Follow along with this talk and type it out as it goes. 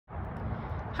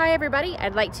Hi everybody,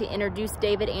 I'd like to introduce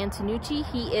David Antonucci.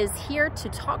 He is here to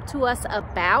talk to us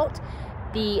about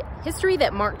the history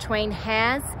that Mark Twain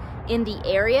has in the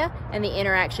area and the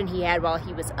interaction he had while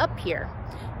he was up here.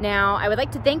 Now, I would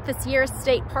like to thank the Sierra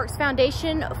State Parks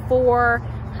Foundation for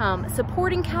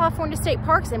supporting California State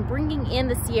Parks and bringing in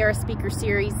the Sierra Speaker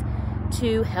Series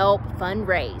to help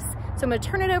fundraise. So I'm going to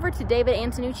turn it over to David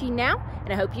Antonucci now,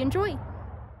 and I hope you enjoy.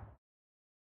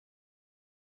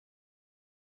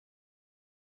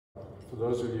 For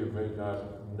those of you who may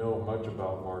not know much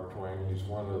about Mark Twain, he's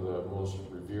one of the most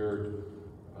revered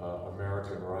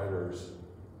American writers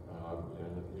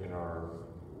in our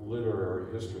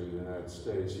literary history of the United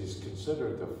States. He's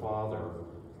considered the father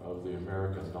of the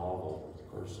American novel.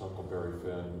 Of course, Huckleberry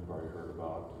Finn, you've probably heard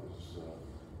about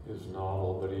his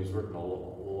novel, but he's written a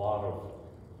lot of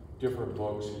different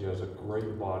books. He has a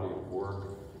great body of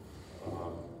work,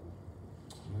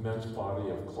 immense body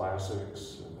of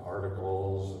classics and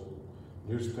articles,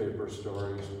 newspaper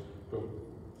stories. But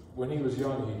when he was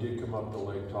young, he did come up to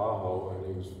Lake Tahoe, and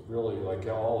he was really, like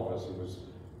all of us, he was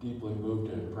deeply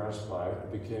moved and impressed by it.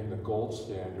 It became the gold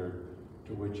standard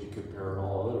to which he compared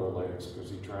all other lakes,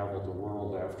 because he traveled the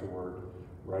world afterward,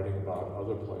 writing about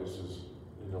other places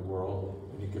in the world,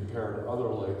 and he compared other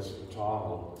lakes to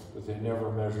Tahoe, but they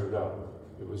never measured up.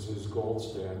 It was his gold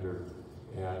standard,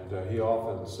 and he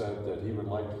often said that he would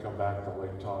like to come back to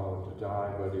Lake Tahoe to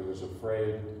die, but he was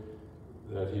afraid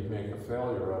that he'd make a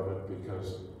failure of it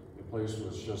because the place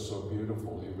was just so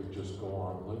beautiful, he would just go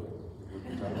on living.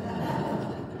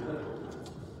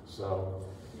 So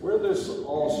where this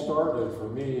all started for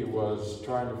me was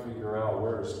trying to figure out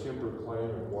where Timber Claim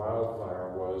and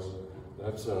Wildfire was.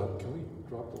 That's can we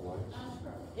drop the lights?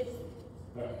 Yes.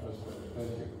 Yeah, that's good. Thank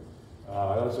you.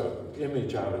 That's an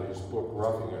image out of his book,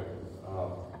 Roughing It.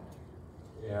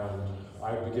 And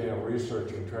I began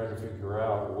researching, trying to figure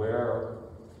out where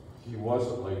he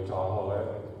was at Lake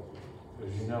Tahoe.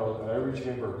 As you know, every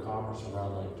Chamber of Commerce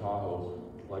around Lake Tahoe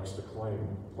likes to claim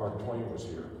Mark Twain was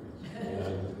here.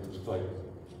 And it's like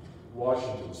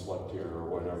Washington slept here or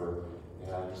whatever.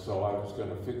 And so I was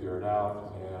going to figure it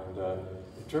out. And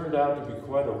it turned out to be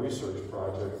quite a research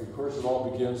project. Of course, it all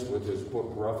begins with his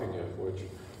book, Roughing It, which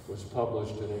was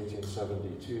published in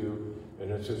 1872.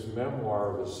 And it's his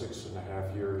memoir of his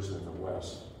 6.5 years in the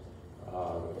West.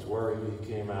 It's where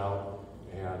he came out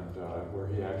and where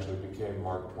he actually became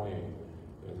Mark Twain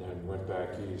and then went back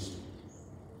east.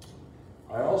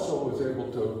 I also was able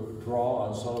to draw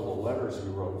on some of the letters he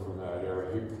wrote from that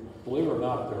era. Believe it or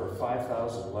not, there are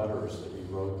 5,000 letters that he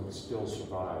wrote that still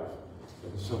survive.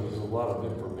 And so there's a lot of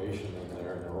information in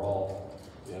there, and they're all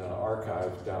in an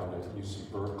archive down at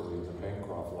UC Berkeley in the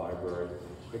Bancroft Library.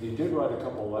 But he did write a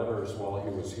couple letters while he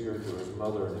was here to his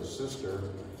mother and his sister.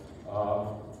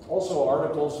 Also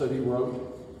articles that he wrote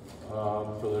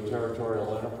for the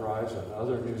Territorial Enterprise and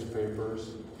other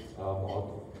newspapers.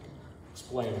 I'll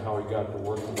explain how he got to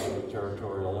working for the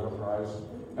Territorial Enterprise.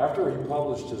 After he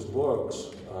published his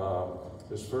books,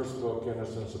 his first book,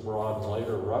 Innocents Abroad, and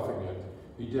later Roughing It,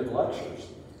 he did lectures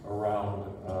around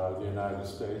the United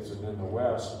States and in the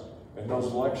West, and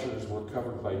those lectures were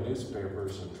covered by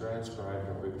newspapers and transcribed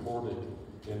and reported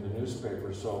in the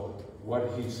newspapers. So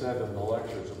what he said in the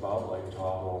lectures about Lake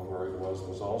Tahoe and where he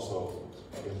was also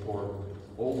important.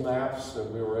 Old maps that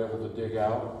we were able to dig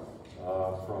out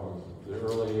from the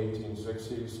early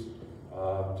 1860s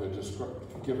to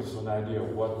give us an idea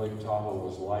of what Lake Tahoe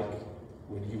was like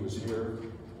when he was here.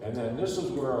 And then this is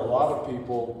where a lot of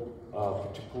people,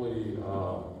 particularly,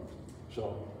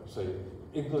 shall I say,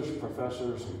 English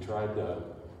professors who tried to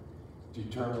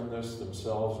determine this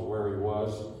themselves, where he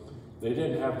was, they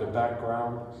didn't have the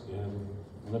background in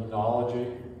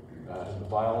limnology and the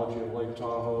biology of Lake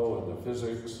Tahoe and the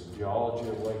physics and geology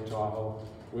of Lake Tahoe,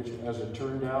 which, as it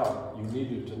turned out, you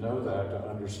needed to know that to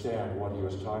understand what he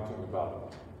was talking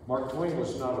about. Mark Twain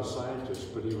was not a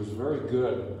scientist, but he was very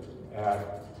good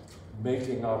at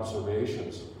making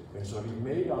observations. And so he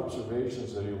made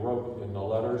observations that he wrote in the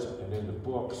letters and in the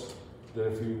books that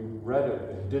if you read it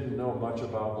and didn't know much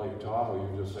about Lake Tahoe,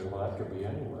 you'd just say, well, that could be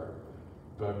anywhere.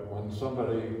 But when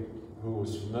somebody who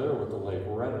was familiar with the lake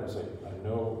read it and said, I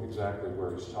know exactly where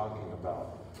he's talking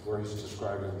about, where he's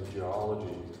describing the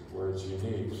geology, where it's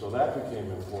unique. So that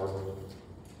became important.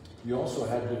 You also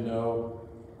had to know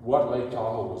what Lake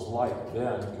Tahoe was like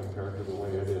then compared to the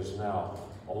way it is now.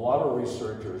 A lot of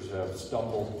researchers have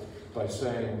stumbled by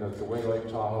saying that the way Lake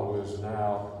Tahoe is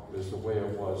now is the way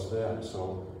it was then.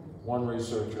 So one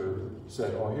researcher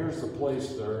said, oh, here's the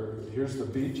place there, here's the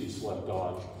beach he slept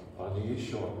on the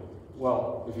east shore.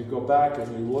 Well, if you go back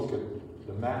and you look at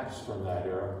the maps from that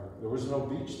era, there was no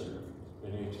beach there.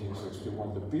 in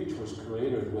 1861. The beach was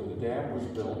created when the dam was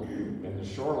built and the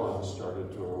shoreline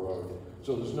started to erode.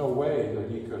 So there's no way that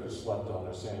he could have slept on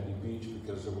a sandy beach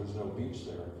because there was no beach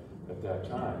there at that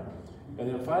time. And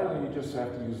then finally, you just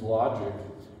have to use logic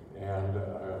and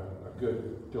a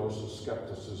good dose of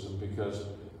skepticism, because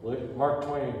Mark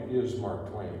Twain is Mark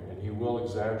Twain, and he will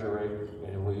exaggerate, and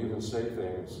he will even say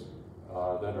things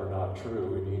that are not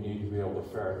true, and you need to be able to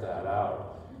ferret that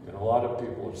out. And a lot of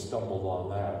people have stumbled on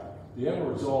that. The end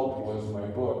result was my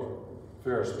book,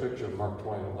 Fairest Picture of Mark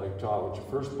Twain at Lake Tahoe, which is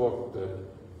the first book that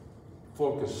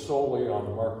focused solely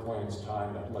on Mark Twain's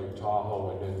time at Lake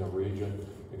Tahoe and in the region.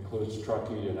 Includes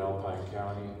Truckee and Alpine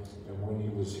County. And when he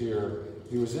was here,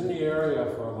 he was in the area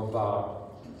from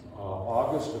about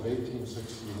August of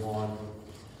 1861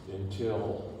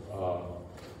 until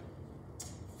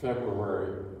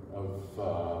February of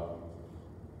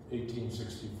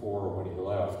 1864 when he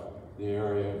left the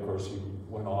area. Of course, he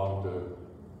went on to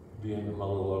be in the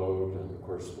Mulliload, and of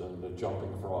course then the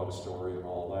jumping frog story and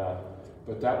all that.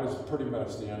 But that was pretty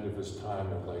much the end of his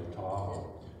time at Lake Tahoe.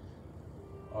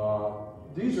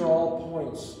 These are all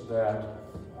points that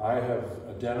I have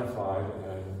identified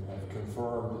and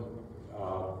confirmed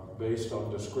based on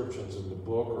descriptions in the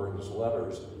book or in his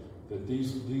letters, that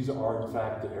these are in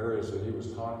fact the areas that he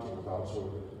was talking about. So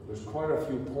there's quite a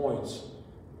few points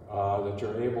that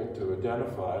you're able to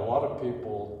identify. A lot of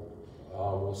people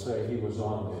will say he was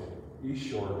on the east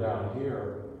shore down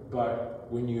here, but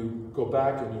when you go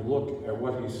back and you look at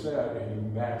what he said and you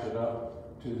match it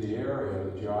up to the area,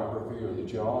 the geography or the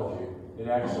geology, it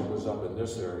actually was up in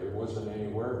this area. It wasn't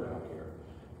anywhere down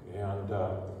here. And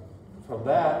from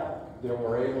that, then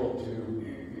we're able to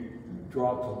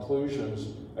draw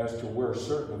conclusions as to where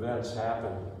certain events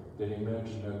happened that he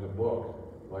mentioned in the book,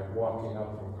 like walking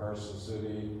up from Carson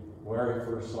City, where he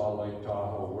first saw Lake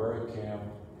Tahoe, where he camped,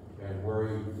 and where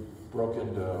he broke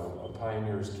into a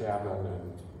pioneer's cabin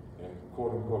and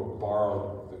quote-unquote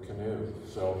borrowed the canoe.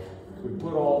 So we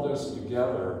put all this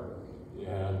together,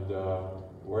 and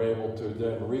we're able to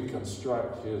then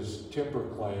reconstruct his timber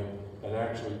claim and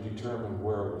actually determine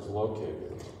where it was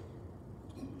located.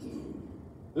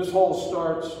 This whole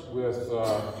starts with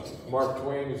Mark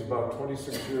Twain. He's about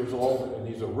 26 years old, and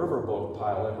he's a riverboat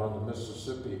pilot on the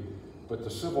Mississippi. But the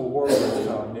Civil War breaks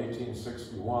out in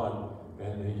 1861,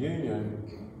 and the Union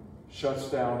shuts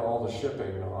down all the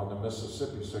shipping on the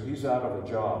Mississippi, so he's out of a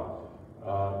job.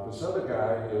 This other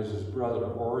guy is his brother,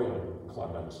 Orion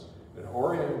Clemens. And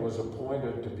Orion was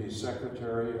appointed to be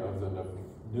secretary of the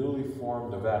newly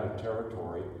formed Nevada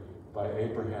Territory by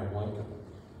Abraham Lincoln.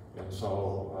 And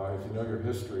so, if you know your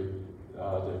history,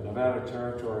 the Nevada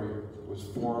Territory was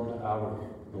formed out of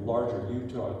the larger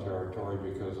Utah Territory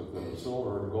because of the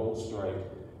silver and gold strike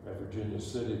at Virginia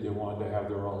City. They wanted to have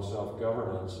their own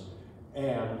self-governance,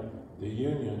 and the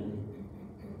Union,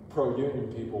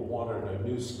 pro-Union people wanted a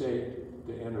new state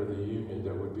to enter the Union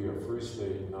that would be a free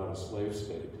state, not a slave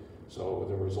state. So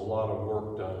there was a lot of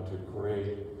work done to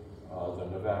create the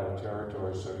Nevada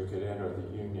Territory so you could enter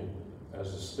the Union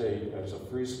as a state, as a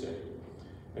free state.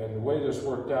 And the way this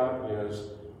worked out is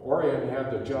Orion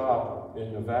had the job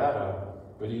in Nevada,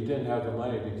 but he didn't have the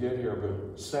money to get here.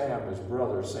 But Sam, his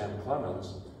brother, Sam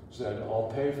Clemens, said,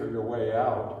 "I'll pay for your way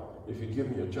out if you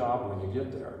give me a job when you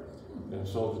get there." And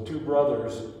so the two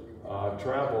brothers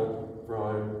traveled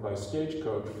by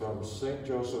stagecoach from St.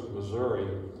 Joseph, Missouri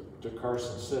to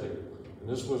Carson City. And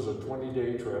this was a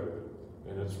 20-day trip,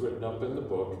 and it's written up in the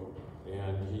book.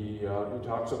 And he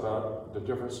talks about the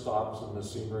different stops and the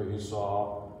scenery he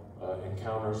saw,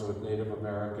 encounters with Native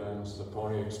Americans, the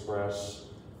Pony Express,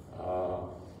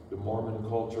 the Mormon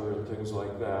culture and things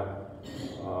like that.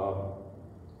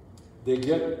 They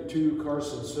get to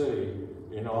Carson City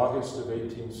in August of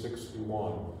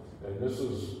 1861, and this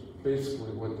is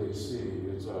basically what they see.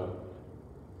 It's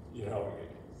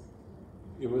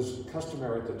it was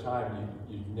customary at the time,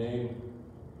 you'd name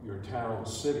your town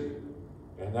city.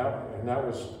 And that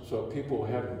was, so people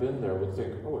who hadn't been there would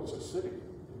think, oh, it's a city.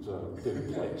 It's a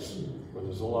big place where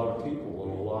there's a lot of people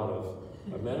and a lot of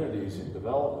amenities and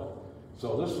development.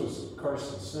 So this was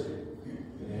Carson City.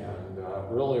 And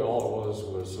really all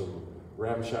it was some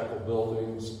ramshackle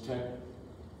buildings,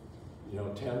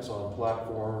 tents on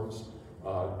platforms,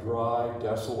 dry,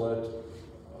 desolate,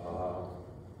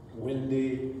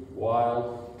 windy,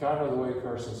 wild, kind of the way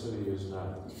Carson City is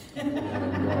now.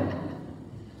 And,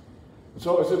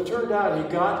 so as it turned out, he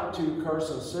got to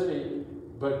Carson City,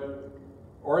 but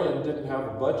Orion didn't have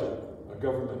a budget, a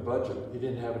government budget. He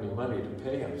didn't have any money to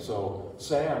pay him. So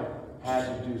Sam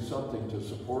had to do something to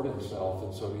support himself,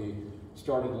 and so he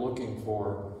started looking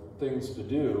for things to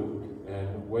do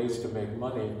and ways to make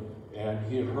money. And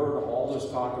he had heard all this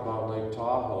talk about Lake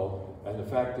Tahoe and the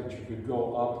fact that you could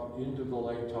go up into the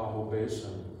Lake Tahoe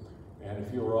basin, and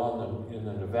if you were in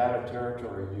the Nevada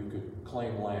territory, you could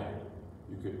claim land.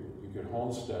 You could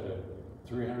homestead it,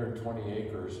 320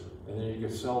 acres, and then you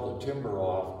could sell the timber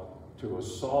off to a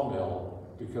sawmill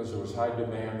because there was high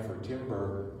demand for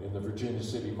timber in the Virginia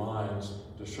City mines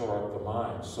to shore up the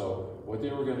mines. So what they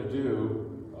were going to do,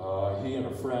 he and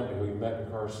a friend who he met in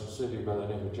Carson City by the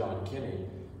name of John Kinney,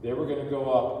 they were going to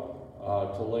go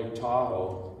up to Lake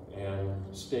Tahoe and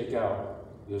stake out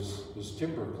this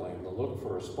timber claim to look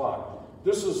for a spot.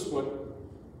 This is what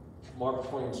Mark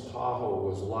Twain's Tahoe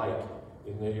was like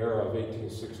in the era of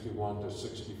 1861 to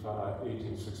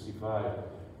 1865.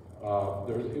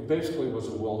 It basically was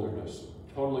a wilderness,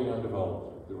 totally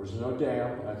undeveloped. There was no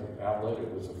dam outlet,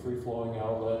 it was a free-flowing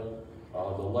outlet.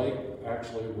 The lake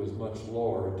actually was much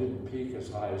lower. It didn't peak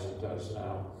as high as it does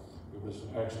now. It was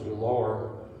actually lower.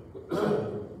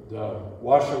 The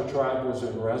Washoe tribe was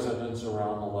in residence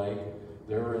around the lake.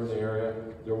 They were in the area.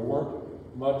 There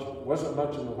wasn't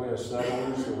much in the way of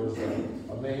settlers. There was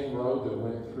a main road that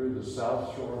went through the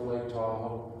south shore of Lake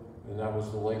Tahoe, and that was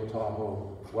the Lake Tahoe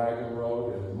wagon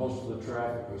road, and most of the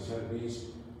traffic was headed east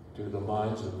to the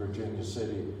mines of Virginia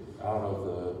City out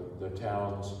of the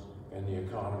towns and the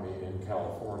economy in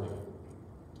California.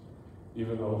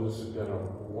 Even though this had been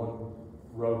one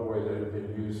roadway that had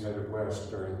been used headed west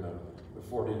during the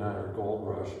 49er gold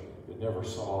rush, it never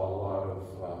saw a lot of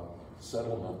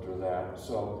settlement or that.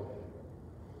 So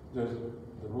the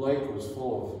lake was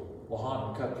full of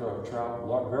Lahontan cutthroat trout,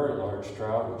 very large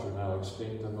trout, which are now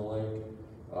extinct in the lake.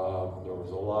 There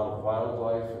was a lot of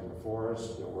wildlife in the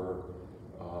forest. There were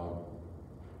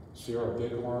Sierra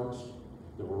bighorns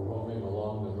that were roaming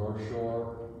along the north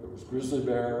shore. There was grizzly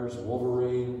bears,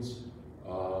 wolverines,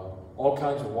 all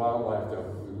kinds of wildlife that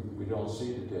we don't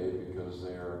see today because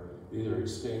they are either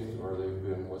extinct or they've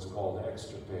been what's called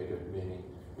extirpated, meaning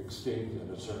extinct in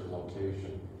a certain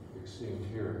location, extinct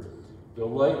here. The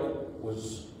lake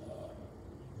was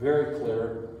very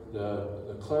clear.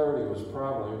 The clarity was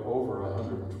probably over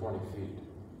 120 feet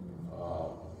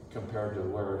compared to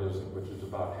where it is, which is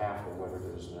about half of what it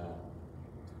is now.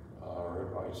 Or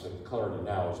I said clarity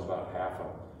now is about half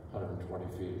of 120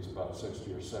 feet. It's about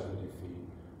 60 or 70 feet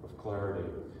of clarity.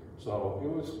 So it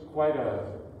was quite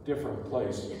a different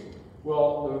place.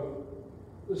 Well,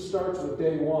 this starts with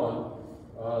day one.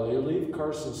 They leave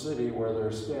Carson City where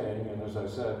they're staying, and as I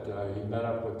said, he met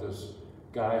up with this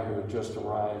guy who had just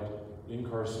arrived in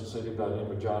Carson City by the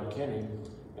name of John Kinney,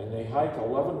 and they hike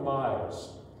 11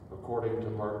 miles, according to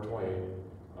Mark Twain,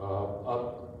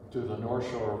 up to the north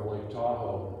shore of Lake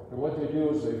Tahoe. And what they do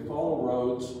is they follow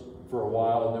roads for a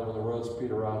while, and then when the roads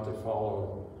peter out, they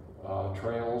follow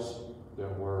trails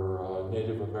that were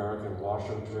Native American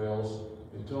Washoe trails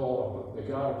until they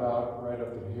got about right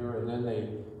up in here, and then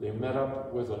they met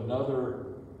up with another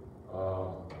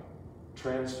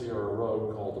Trans-Sierra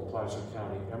road called the Placer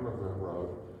County Emigrant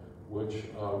Road, which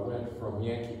went from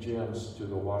Yankee Jim's to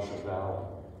the Washoe Valley,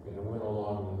 and it went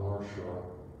along the North Shore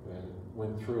and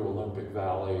went through Olympic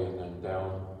Valley and then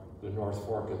down the North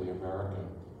Fork of the American.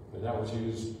 And that was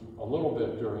used a little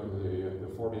bit during the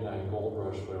 49 gold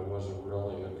rush, but it wasn't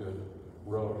really a good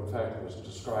road. In fact, it was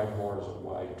described more as a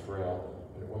wide trail,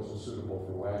 and it wasn't suitable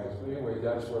for wagons. But anyway,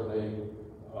 that's where they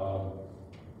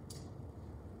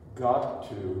got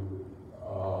to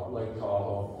Lake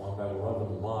Tahoe on that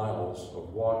 11 miles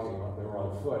of walking. They were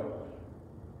on foot.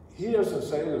 He doesn't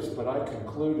say this, but I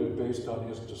concluded based on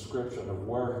his description of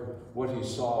what he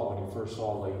saw when he first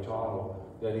saw Lake Tahoe,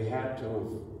 that he had to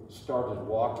have started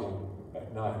walking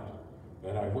at night.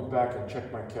 And I went back and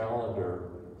checked my calendar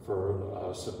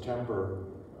for September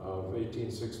of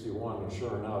 1861, and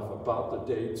sure enough, about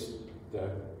the dates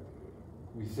that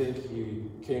we think he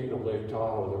came to Lake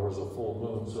Tahoe, there was a full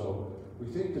moon. So we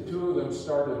think the two of them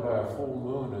started by a full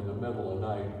moon in the middle of the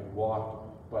night and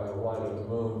walked by the light of the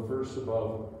moon, first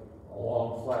above a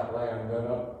long flat land, then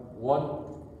up one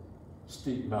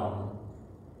steep mountain,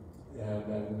 and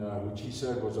then which he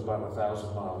said was about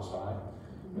 1,000 miles high,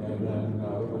 and then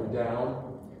went down,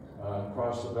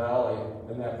 across the valley,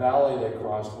 and that valley they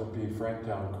crossed would be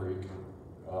Franktown Creek,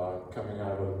 coming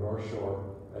out of the North Shore,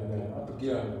 and then up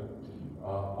again,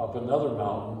 up another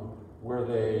mountain where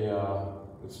they,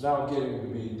 it's now getting to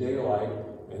be daylight,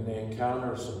 and they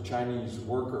encounter some Chinese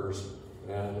workers,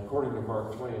 and according to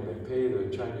Mark Twain, they pay the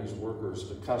Chinese workers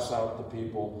to cuss out the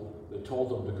people that told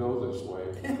them to go this way,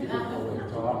 to go Lake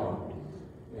Tahoe.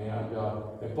 And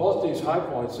at both these high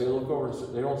points, they look over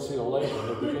and they don't see a lake, and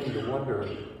they're beginning to wonder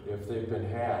if they've been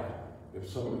had, if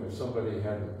somebody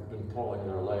had been pulling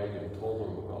their leg and told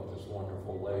them about this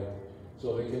wonderful lake.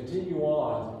 So they continue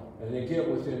on, and they get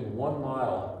within 1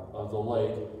 mile of the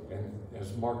lake, and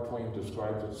as Mark Twain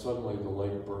describes it, suddenly the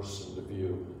lake bursts into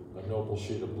view, a noble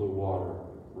sheet of blue water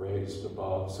raised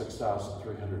above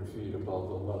 6,300 feet above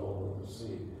the level of the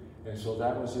sea. And so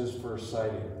that was his first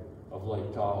sighting of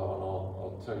Lake Tahoe, and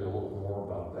I'll tell you a little more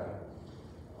about that.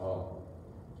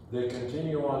 They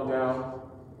continue on down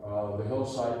the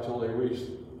hillside till they reach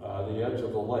the edge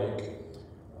of the lake,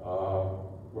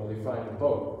 where they find a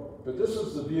boat. But this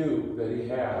is the view that he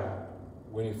had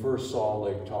when he first saw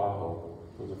Lake Tahoe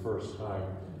for the first time.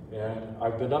 And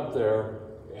I've been up there,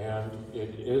 and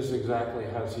it is exactly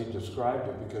as he described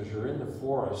it, because you're in the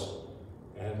forest,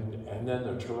 and then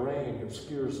the terrain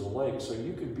obscures the lake, so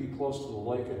you could be close to the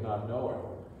lake and not know it.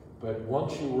 But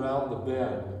once you round the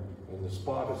bend, and the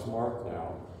spot is marked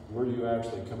now, where you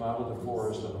actually come out of the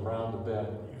forest and around the bend,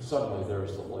 suddenly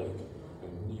there's the lake.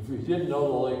 And if you didn't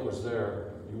know the lake was there,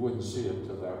 you wouldn't see it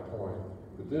to that point.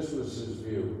 But this was his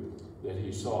view that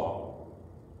he saw.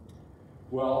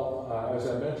 Well, as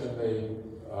I mentioned, they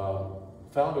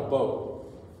found a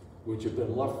boat which had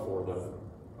been left for them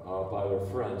by their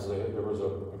friends. There was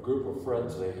a group of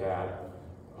friends they had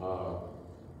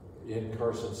in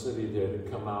Carson City that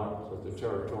had come out with the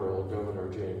territorial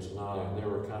governor, James Nye, and they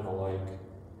were kind of like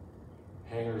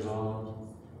hangers-on,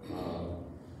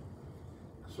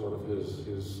 sort of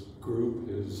his group,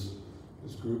 his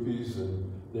groupies,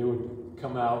 and they would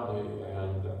come out,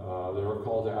 and they were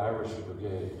called the Irish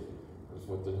Brigade, is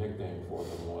what the nickname for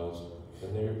them was.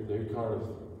 And they kind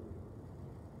of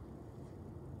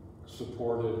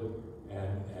supported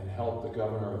and helped the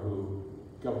governor,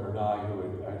 Governor Nye, who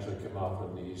had actually come out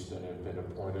from the east and had been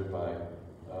appointed by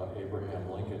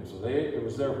Abraham Lincoln. So it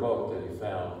was their boat that he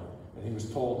found, and he was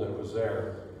told that it was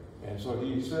there. And so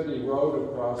he said he rowed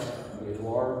across a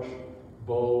large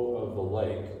bow of the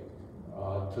lake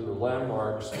to the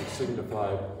landmarks that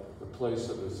signified the place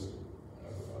of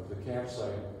the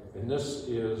campsite. And this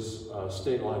is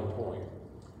State Line Point.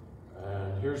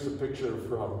 And here's the picture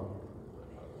from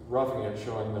roughing it,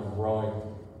 showing them rowing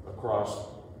across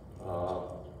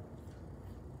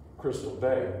Crystal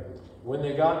Bay. When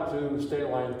they got to State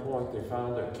Line Point, they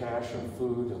found a cache of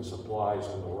food and supplies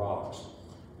in the rocks.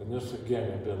 And this, again,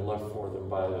 had been left for them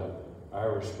by the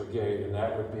Irish Brigade, and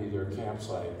that would be their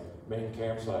campsite, main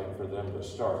campsite for them to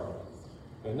start.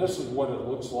 And this is what it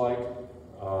looks like.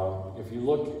 If you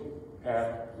look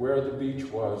at where the beach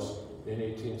was in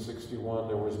 1861,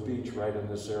 there was beach right in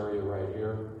this area right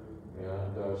here.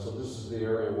 And so this is the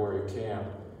area where he camped.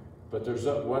 But there's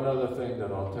one other thing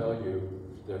that I'll tell you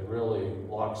that really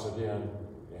locks it in.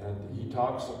 And he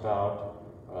talks about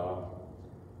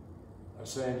a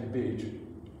sandy beach,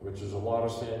 which is a lot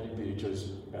of sandy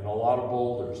beaches and a lot of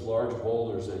boulders, large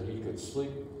boulders that he could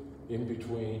sleep in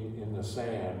between in the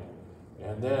sand.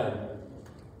 And then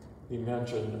he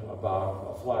mentioned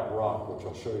about a flat rock, which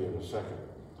I'll show you in a second.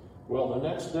 Well, the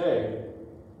next day,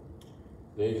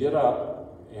 they get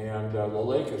up, and the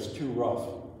lake is too rough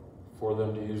for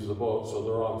them to use the boat, so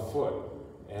they're on foot.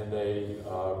 And they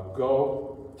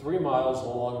go 3 miles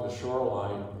along the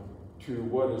shoreline to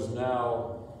what is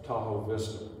now Tahoe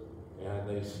Vista. And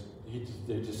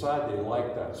they decide they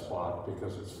like that spot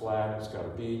because it's flat, it's got a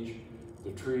beach,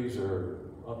 the trees are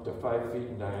up to 5 feet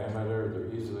in diameter,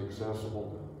 they're easily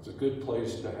accessible. It's a good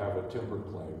place to have a timber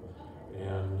claim.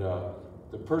 And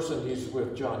the person he's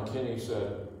with, John Kinney,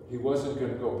 said he wasn't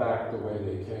going to go back the way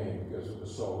they came because it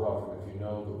was so rough. And if you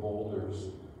know the boulders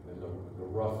and the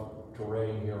rough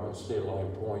terrain here on State Line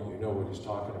Point, you know what he's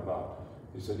talking about.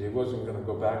 He said he wasn't going to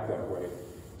go back that way.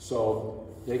 So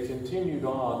they continued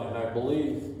on, and I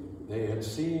believe they had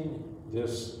seen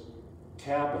this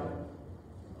cabin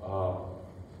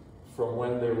from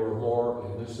when they were more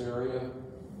in this area,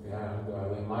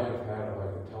 and they might have had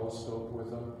like a telescope with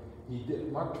them.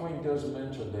 Mark Twain does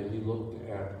mention that he looked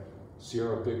at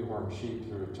Sierra bighorn sheep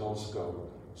through a telescope,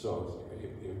 so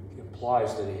it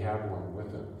implies that he had one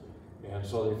with him. And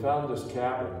so they found this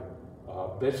cabin,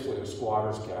 basically a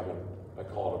squatter's cabin. I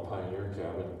call it a pioneer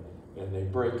cabin. And they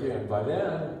break in. By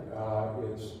then,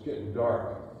 it's getting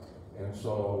dark. And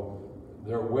so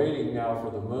they're waiting now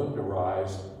for the moon to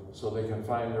rise so they can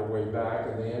find their way back,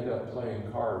 and they end up playing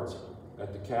cards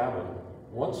at the cabin.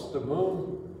 Once the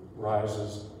moon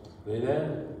rises, they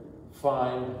then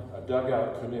find a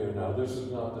dugout canoe. Now, this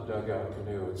is not the dugout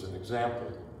canoe. It's an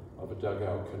example of a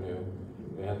dugout canoe.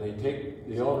 And they take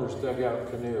the owner's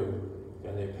dugout canoe,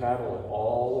 and they paddle it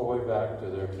all the way back to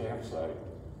their campsite,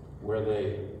 where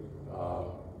they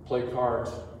play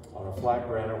cards on a flat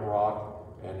granite rock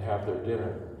and have their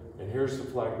dinner. And here's the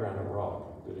flat granite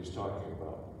rock that he's talking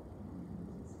about.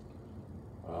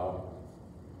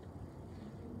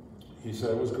 he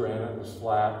said it was granite, it was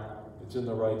flat, it's in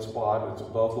the right spot, it's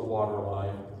above the water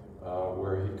line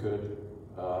where he could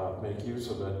make use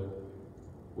of it.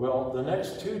 Well, the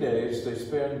next 2 days they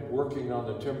spend working on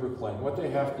the timber claim. What they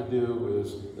have to do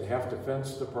is they have to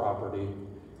fence the property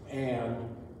and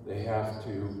they have to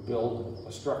build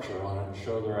a structure on it and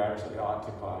show they're actually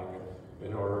occupying it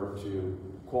in order to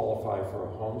qualify for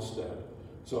a homestead.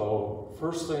 So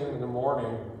first thing in the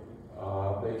morning,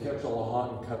 they catch a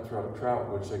lahont and cutthroat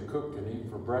trout, which they cook and eat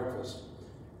for breakfast,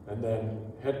 and then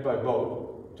head by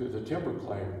boat to the timber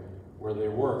claim where they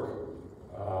work,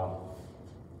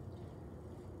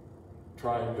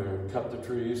 trying to cut the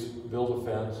trees, build a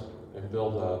fence, and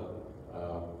build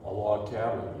a log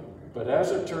cabin. But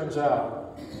as it turns out,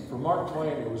 for Mark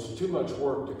Twain, it was too much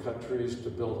work to cut trees to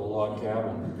build a log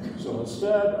cabin. So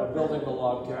instead of building a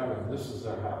log cabin, this is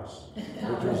their house,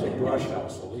 which is a brush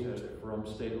house, from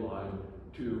state line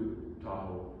to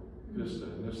Tahoe Vista.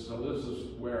 And so this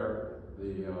is where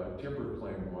the timber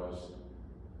claim was.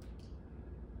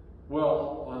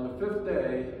 Well, on the 5th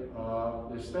day,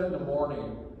 they spend the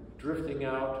morning drifting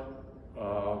out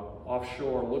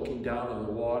offshore, looking down in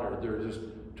the water. They're just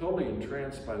totally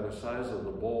entranced by the size of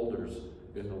the boulders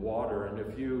in the water. And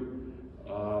if you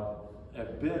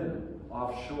have been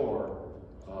offshore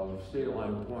of State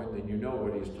Line Point, then you know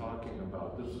what he's talking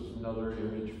about. This is another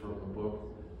image from the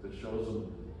book that shows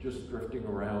them just drifting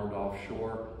around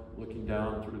offshore, looking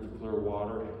down through the clear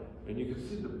water. And you can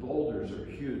see the boulders are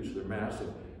huge, they're massive.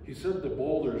 He said the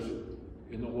boulders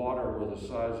in the water were the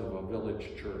size of a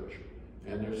village church.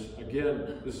 And there's,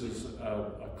 again, this is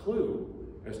a clue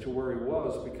as to where he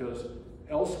was, because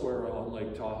elsewhere on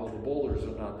Lake Tahoe, the boulders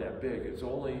are not that big. It's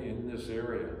only in this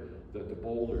area that the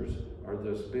boulders are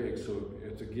this big. So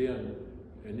it's, again,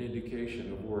 an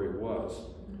indication of where he was.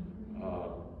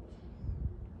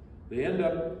 They end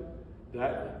up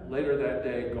later that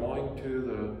day going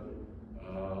to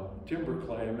the timber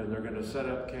claim, and they're going to set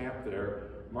up camp there.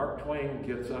 Mark Twain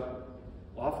gets up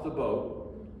off the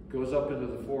boat, goes up into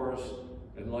the forest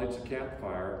and lights a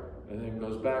campfire, and then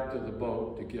goes back to the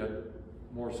boat to get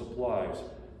more supplies.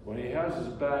 When he has his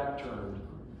back turned,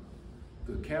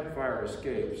 the campfire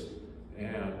escapes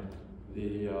and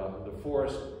the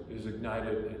forest is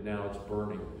ignited, and now it's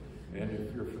burning. And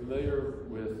if you're familiar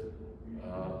with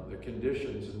the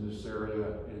conditions in this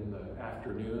area in the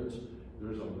afternoons,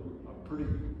 there's a pretty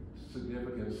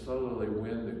significant southerly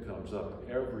wind that comes up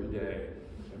every day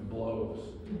and blows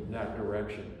in that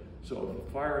direction. So if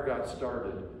the fire got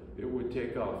started, it would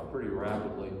take off pretty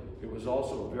rapidly. It was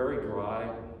also very dry.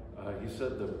 He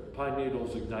said the pine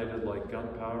needles ignited like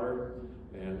gunpowder.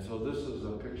 And so this is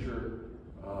a picture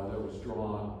that was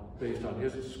drawn based on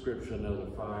his description of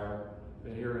the fire.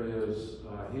 And here he is,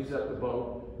 he's at the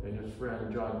boat, and his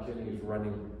friend John Kinney is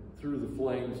running through the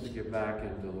flames to get back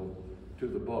to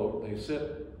the boat. They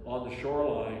sit on the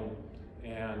shoreline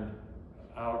and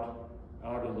out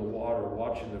in the water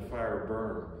watching the fire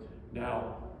burn.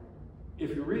 Now,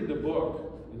 if you read the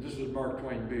book, and this is Mark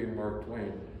Twain being Mark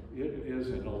Twain, it is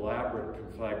an elaborate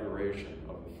conflagration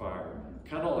of the fire,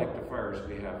 kind of like the fires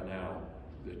we have now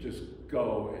that just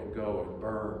go and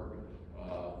burn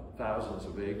thousands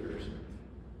of acres.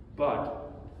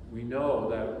 But we know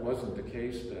that wasn't the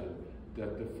case then,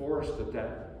 that the forest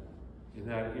in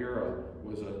that era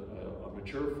was a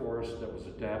mature forest that was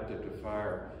adapted to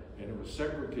fire, and it was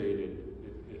segregated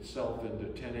itself into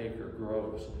 10-acre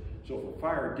groves. So if a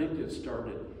fire did get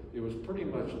started, it was pretty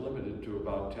much limited to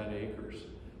about 10 acres.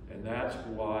 And that's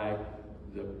why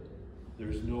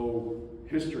there's no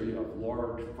history of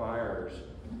large fires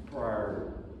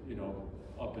prior,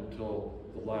 up until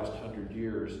the last 100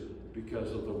 years,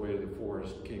 because of the way the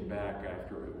forest came back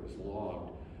after it was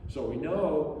logged. So we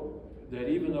know that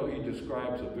even though he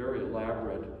describes a very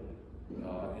elaborate,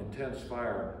 intense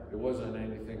fire, it wasn't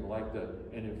anything like that.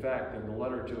 And in fact, in the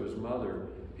letter to his mother,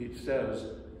 he says,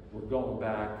 we're going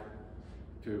back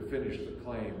to finish the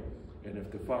claim. And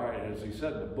if the fire, and as he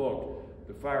said in the book,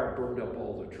 the fire burned up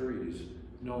all the trees,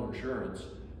 no insurance.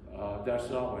 That's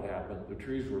not what happened. The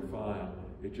trees were fine.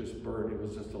 It just burned. It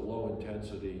was just a low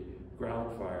intensity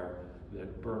ground fire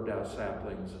that burned out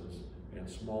saplings and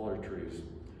smaller trees.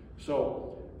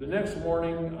 So the next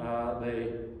morning,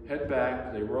 they head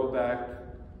back, they row back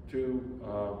to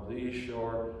the East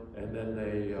Shore, and then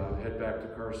they head back to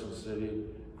Carson City.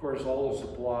 Of course, all the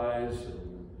supplies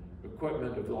and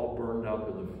equipment have all burned up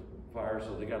in the fire,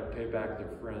 so they got to pay back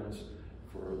their friends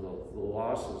for the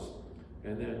losses.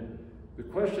 And then the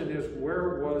question is,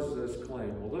 where was this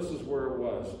claim? Well, this is where it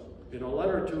was. In a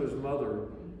letter to his mother,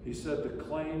 he said the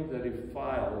claim that he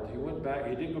filed, he went back,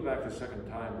 he didn't go back a second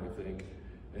time, I think.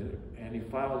 And he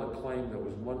filed a claim that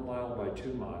was 1 mile by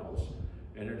 2 miles,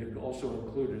 and it also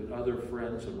included other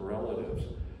friends and relatives.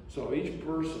 So each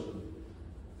person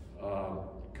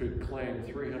could claim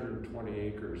 320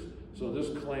 acres. So this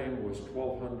claim was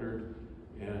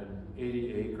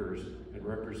 1,280 acres and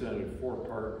represented 4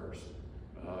 partners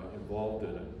involved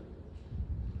in it.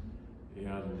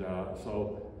 And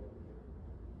so,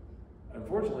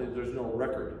 unfortunately, there's no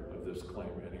record of this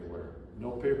claim anywhere.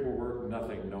 No paperwork,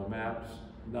 nothing, no maps,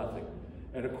 nothing.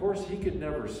 And of course, he could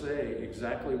never say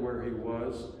exactly where he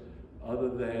was other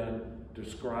than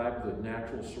describe the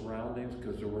natural surroundings,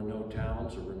 because there were no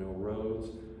towns, there were no roads,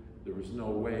 there was no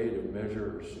way to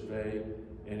measure or survey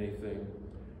anything.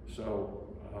 So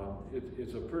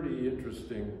it's a pretty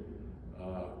interesting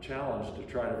challenge to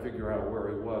try to figure out where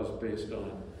he was based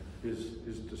on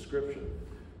his description.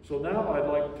 So now I'd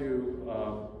like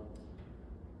to,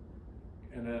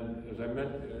 and then as I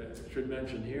should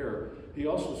mention here, he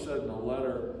also said in a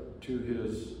letter to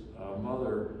his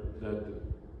mother that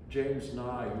James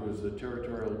Nye, who was the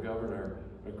territorial governor,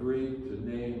 agreed to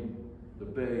name the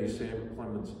bay St.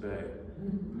 Clements Bay.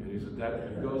 And he said that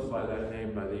it goes by that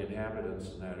name by the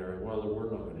inhabitants in that area. Well, there were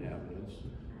no inhabitants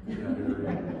in that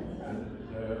area. And,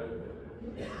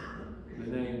 the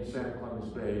name St. Clements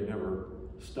Bay never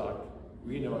stuck.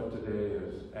 We know it today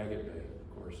as Agate Bay, of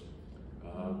course.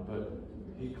 But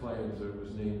he claims that it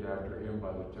was named after him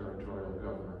by the territorial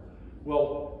governor.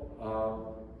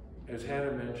 Well, as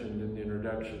Hannah mentioned in the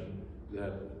introduction,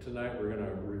 that tonight we're going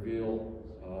to reveal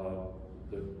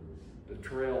the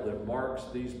trail that marks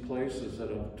these places that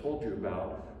I've told you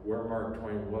about, where Mark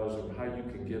Twain was and how you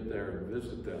can get there and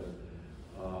visit them.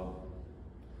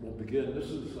 We'll begin. This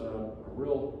is a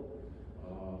real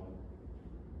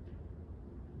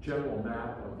general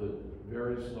map of the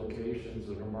various locations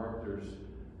that are marked. There's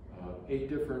 8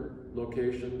 different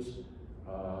locations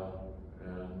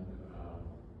and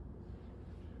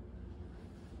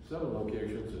 7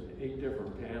 locations and 8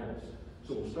 different panels.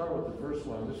 So we'll start with the first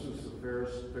one. This is the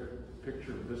Ferris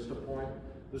Picture Vista Point.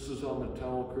 This is on the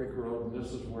Tunnel Creek Road, and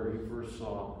this is where he first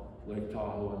saw Lake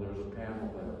Tahoe, and there's a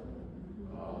panel there.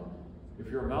 If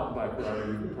you're a mountain bike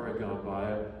rider, you've probably gone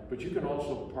by it, but you can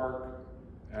also park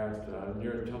at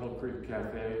near Tunnel Creek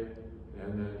Cafe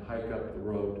and then hike up the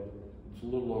road. It's a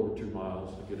little over 2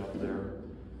 miles to get up there.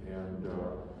 And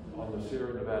on the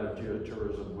Sierra Nevada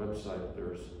Geotourism website,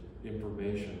 there's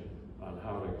information on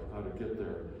how to get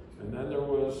there. And then there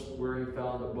was where he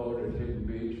found the boat at Hidden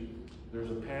Beach. There's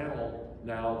a panel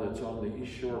now that's on the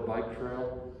East Shore Bike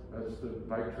Trail. That's the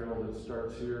bike trail that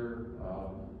starts here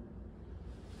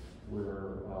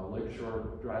where Lakeshore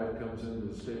Drive comes into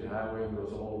the state highway and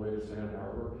goes all the way to Sand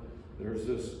Harbor. There's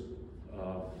this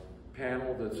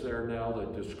panel that's there now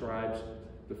that describes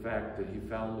the fact that he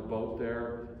found the boat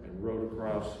there and rode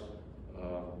across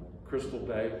Crystal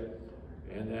Bay.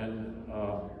 And then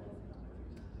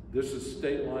this is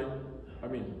State Line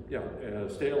Point.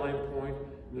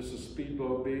 This is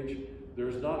Speedboat Beach.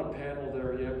 There's not a panel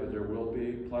there yet, but there will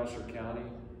be. Placer County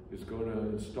is going to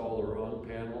install their own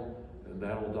panel, and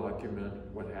that'll document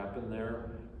what happened there.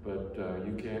 But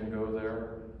you can go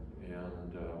there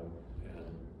and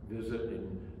visit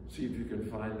and see if you can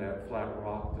find that flat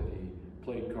rock that he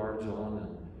played cards on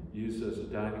and used as a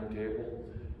dining table.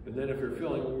 And then if you're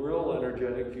feeling real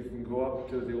energetic, you can go up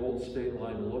to the old State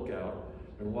Line Lookout.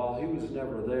 And while he was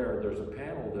never there, there's a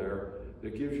panel there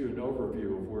that gives you an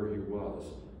overview of where he was.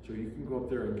 So you can go up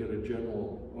there and get a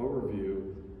general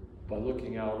overview by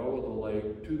looking out over the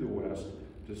lake to the west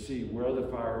to see where the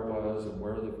fire was and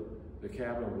where the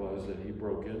cabin was that he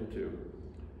broke into.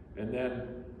 And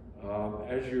then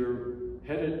as you're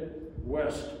headed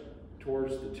west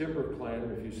towards the timber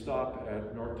claim, if you stop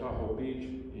at North Tahoe Beach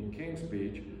in Kings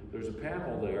Beach, there's a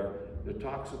panel there that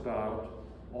talks about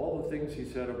all the things he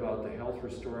said about the health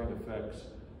restoring effects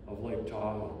of Lake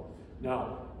Tahoe.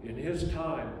 Now, in his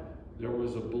time, there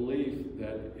was a belief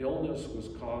that illness was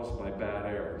caused by bad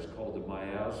air. It's called the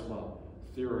miasma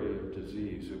theory of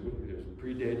disease. It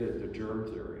predated the germ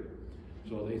theory.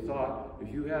 So they thought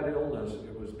if you had illness,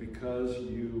 it was because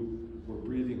you were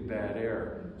breathing bad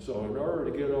air. So in order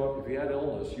to get up, if you had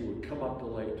illness, you would come up to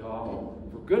Lake Tahoe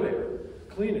for good air,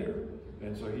 clean air.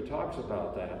 And so he talks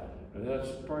about that. And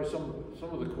that's probably some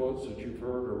of the quotes that you've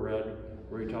heard or read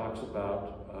where he talks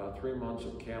about 3 months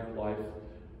of camp life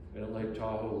in Lake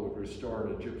Tahoe would restore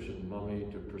an Egyptian mummy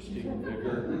to pristine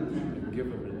vigor and give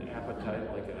him an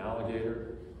appetite like an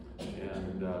alligator.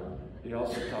 And he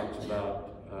also talks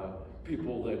about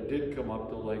people that did come up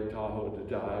to Lake Tahoe to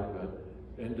die, but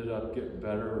ended up getting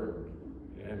better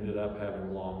and ended up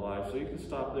having long lives. So you can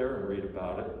stop there and read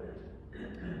about it.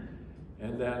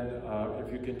 And then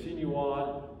if you continue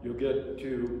on, you'll get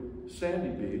to Sandy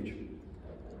Beach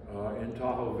in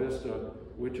Tahoe Vista,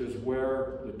 which is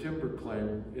where the timber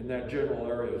claim, in that general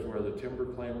area is where the timber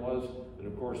claim was, and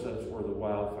of course that's where the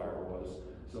wildfire was.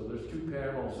 So there's two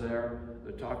panels there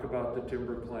that talk about the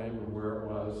timber claim and where it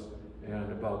was,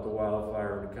 and about the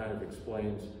wildfire, and it kind of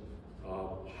explains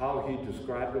how he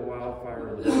described the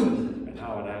wildfire and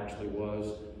how it actually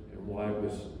was, and why it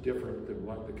was different than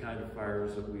what the kind of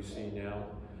fires that we see now.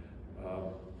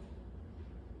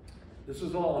 This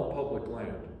is all on public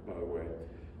land, by the way.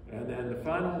 And then the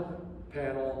final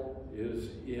panel is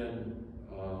in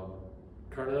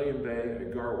Carnelian Bay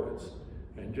at Garwoods.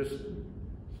 And just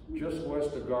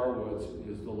west of Garwoods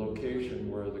is the location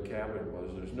where the cabin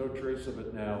was. There's no trace of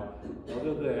it now,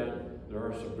 other than there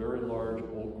are some very large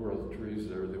old growth trees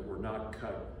there that were not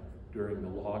cut during the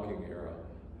logging era.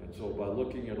 And so by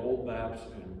looking at old maps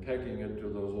and pegging it to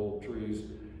those old trees,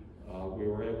 we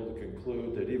were able to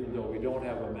conclude that even though we don't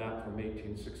have a map from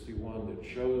 1861 that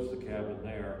shows the cabin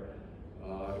there,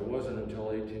 it wasn't until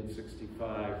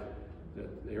 1865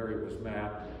 that the area was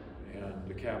mapped, and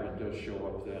the cabin does show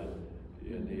up then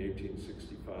in the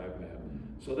 1865 map.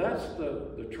 So that's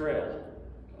the trail.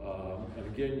 And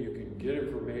again, you can get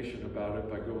information about it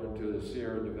by going to the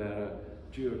Sierra Nevada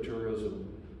Geotourism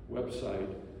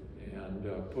website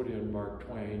and put in Mark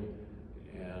Twain,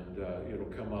 and it'll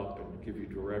come up and give you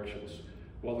directions.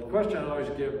 Well, the question I always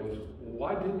get was,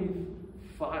 why didn't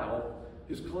he file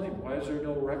his claim? Why is there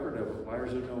no record of it? Why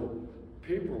is there no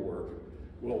paperwork?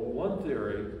 Well, one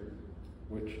theory,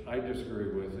 which I disagree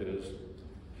with, is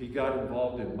he got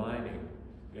involved in mining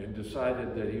and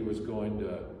decided that he was going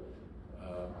to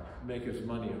make his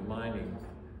money in mining,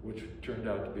 which turned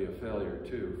out to be a failure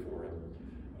too for him.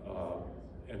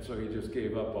 And so he just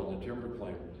gave up on the timber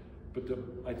claim. But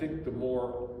I think the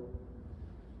more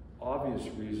obvious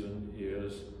reason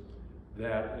is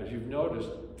that, as you've noticed,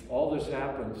 all this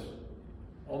happens,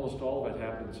 almost all of it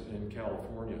happens in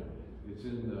California. It's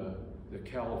in the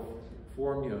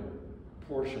California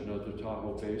portion of the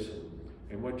Tahoe Basin.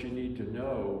 And what you need to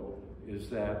know is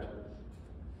that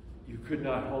you could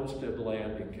not homestead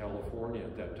land in California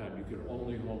at that time. You could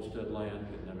only homestead land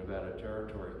in the Nevada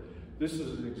Territory. This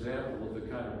is an example of the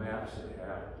kind of maps they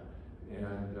had.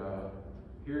 And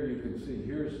here you can see,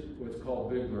 here's what's called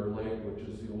Big Bear Lake, which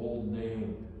is the old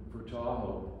name for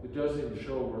Tahoe. It doesn't even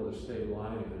show where the state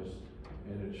line is,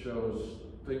 and it shows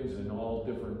things in all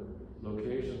different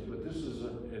locations, but this is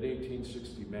an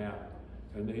 1860 map,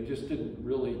 and they just didn't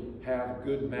really have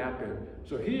good mapping.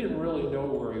 So he didn't really know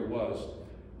where he was.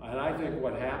 And I think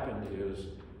what happened is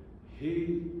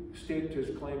he staked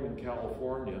his claim in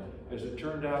California. As it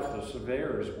turned out, the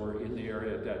surveyors were in the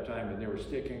area at that time, and they were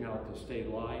staking out the state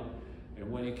line.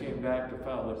 And when he came back to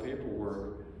file the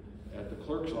paperwork at the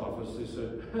clerk's office, they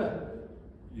said,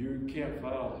 you can't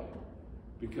file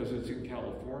because it's in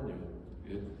California.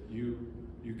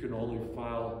 You can only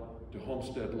file to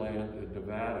homestead land in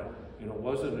Nevada. And it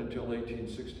wasn't until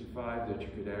 1865 that you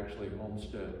could actually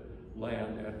homestead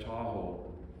land at Tahoe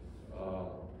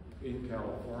in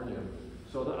California.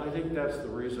 So I think that's the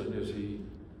reason, is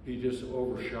he just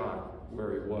overshot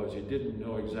where he was. He didn't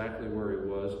know exactly where he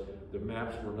was. The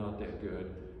maps were not that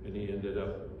good, and he ended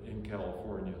up in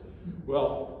California.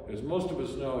 Well, as most of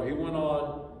us know, he went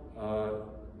on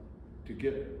to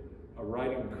get a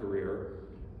writing career.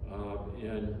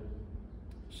 In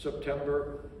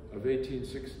September of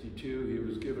 1862, he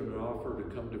was given an offer to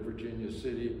come to Virginia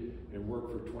City and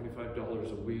work for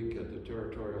 $25 a week at the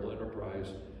Territorial Enterprise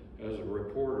as a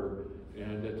reporter.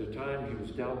 And at the time, he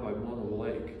was down by Mona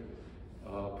Lake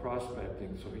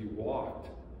prospecting, so he walked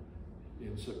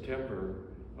in September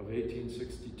of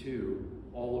 1862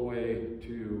 all the way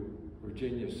to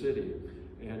Virginia City.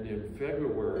 And in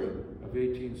February of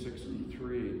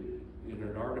 1863, in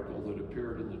an article that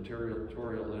appeared in the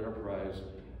Territorial Enterprise,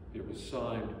 it was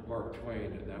signed Mark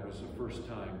Twain, and that was the first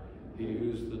time he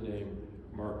used the name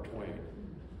Mark Twain.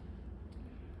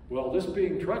 Well, this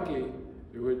being Truckee,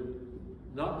 it would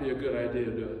not be a good idea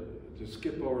to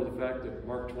skip over the fact that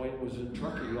Mark Twain was in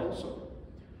Truckee also.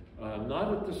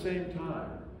 Not at the same time,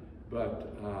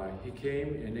 but he came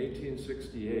in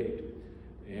 1868,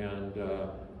 and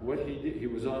what he did, he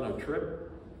was on a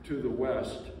trip to the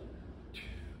West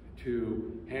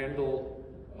to handle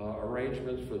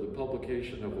arrangements for the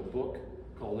publication of a book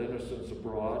called Innocents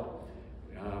Abroad,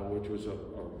 which was a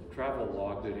travel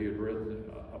log that he had written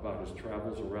about his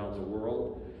travels around the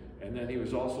world. And then he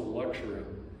was also lecturing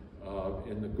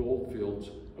in the gold fields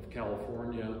of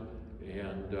California,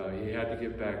 and he had to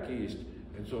get back east.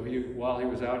 And so while he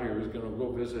was out here, he was going to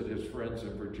go visit his friends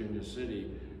in Virginia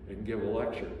City and give a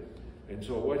lecture. And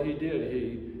so what he did,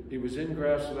 he was in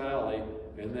Grass Valley,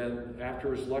 and then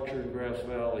after his lecture in Grass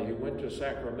Valley, he went to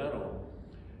Sacramento.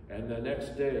 And the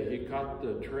next day, he caught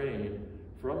the train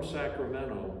from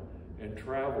Sacramento and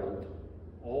traveled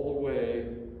all the way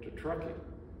to Truckee.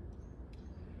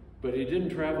 But he didn't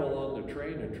travel on the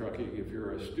train in Truckee. If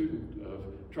you're a student of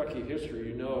Truckee history,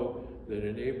 you know that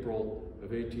in April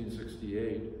of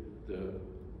 1868, the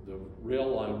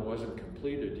rail line wasn't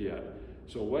completed yet.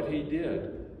 So what he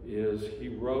did is he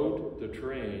rode the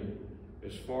train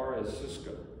as far as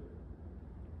Cisco.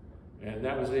 And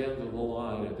that was the end of the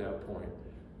line at that point.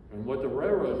 And what the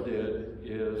railroad did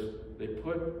is they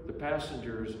put the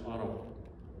passengers on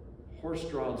a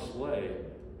horse-drawn sleigh,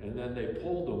 and then they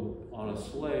pulled them on a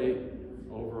sleigh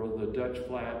over the Dutch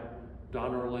Flat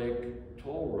Donner Lake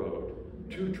toll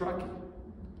road to Truckee.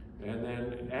 And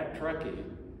then at Truckee,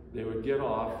 they would get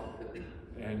off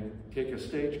and take a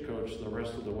stagecoach the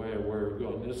rest of the way of where he would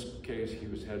go. In this case, he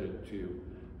was headed to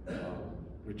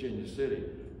Virginia City.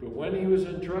 But when he was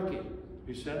in Truckee,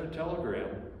 he sent a telegram,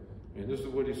 and this is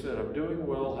what he said: "I'm doing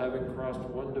well, having crossed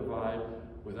one divide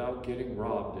without getting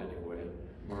robbed anyway,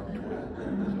 Mark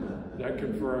Twain." So that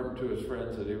confirmed to his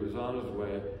friends that he was on his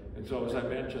way. And so, as I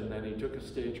mentioned, then he took a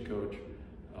stagecoach,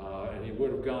 and he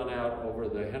would have gone out over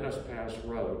the Hennis Pass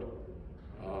Road,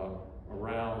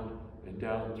 around and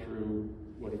down through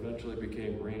what eventually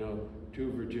became Reno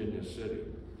to Virginia City.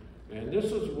 And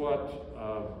this is what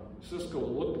Cisco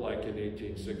looked like in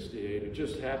 1868. It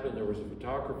just happened there was a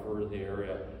photographer in the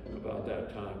area about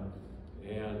that time,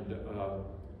 and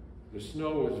the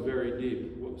snow was very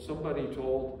deep. Somebody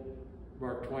told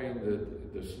Mark Twain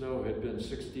that the snow had been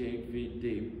 68 feet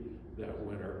deep that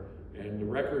winter, and the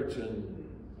records in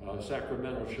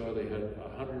Sacramento show they had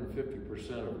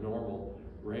 150% of normal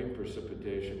rain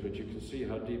precipitation, but you can see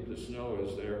how deep the snow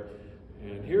is there.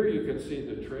 And here you can see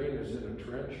the train is in a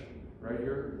trench right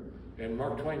here. And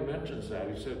Mark Twain mentions that.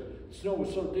 He said, snow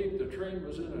was so deep, the train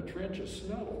was in a trench of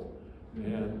snow.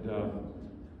 And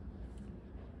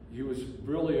he was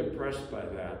really impressed by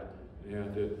that.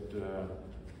 And it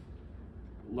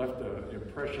left an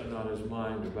impression on his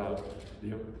mind about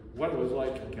what it was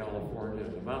like in California,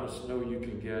 the amount of snow you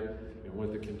can get, and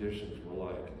what the conditions were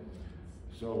like.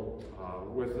 So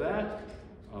with that,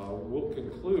 we'll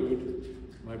conclude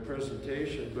my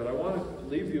presentation, but I want to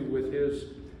leave you with his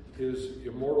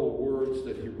immortal words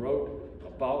that he wrote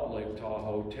about Lake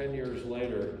Tahoe 10 years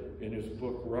later in his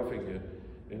book, Roughing It.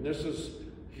 And this is,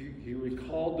 he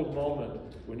recalled the moment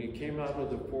when he came out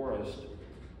of the forest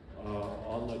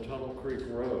on the Tunnel Creek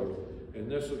Road,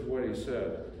 and this is what he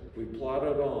said: "We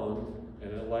plodded on,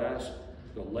 and at last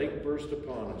the lake burst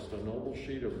upon us, the noble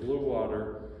sheet of blue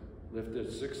water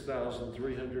lifted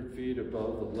 6,300 feet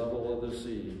above the level of the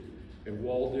sea, and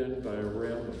walled in by a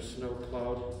rim of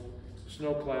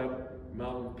snow-clad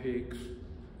mountain peaks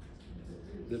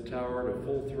that towered a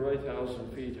full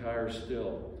 3,000 feet higher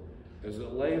still. As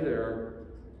it lay there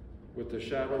with the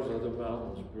shadows of the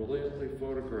mountains brilliantly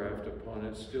photographed upon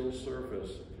its still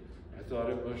surface, I thought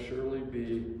it must surely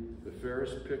be the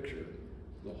fairest picture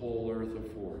the whole earth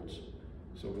affords."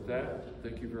 So with that,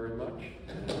 thank you very much.